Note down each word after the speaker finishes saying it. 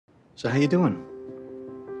So how you doing?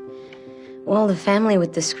 Well, the family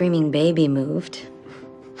with the screaming baby moved.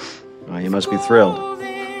 Oh, you must be thrilled.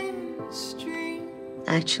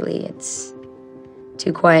 Actually, it's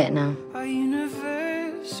too quiet now.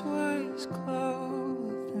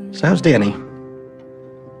 So how's Danny?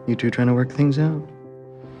 You two trying to work things out?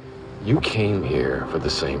 You came here for the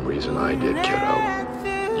same reason I did,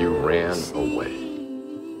 kiddo. You ran away.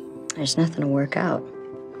 There's nothing to work out.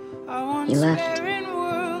 He left.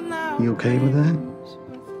 You okay with that?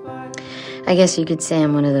 I guess you could say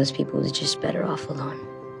I'm one of those people who's just better off alone.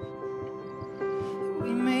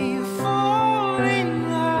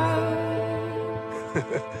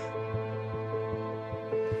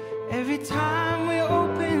 Every time we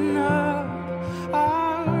open up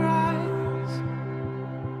our eyes,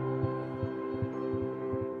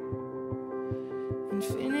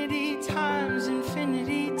 infinity times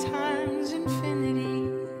infinity times infinity,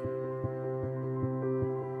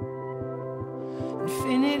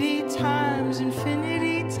 infinity times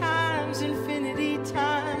infinity times infinity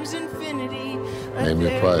times infinity. Name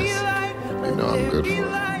your price. You know I'm good for it.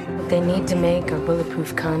 What they need to make are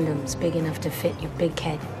bulletproof condoms big enough to fit your big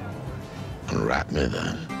head. Unwrap me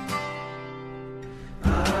then.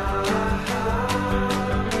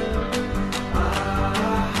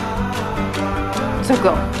 So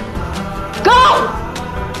go. Go!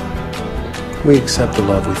 We accept the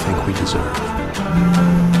love we think we deserve.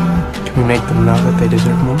 Can we make them know that they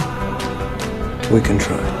deserve more? We can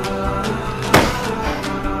try.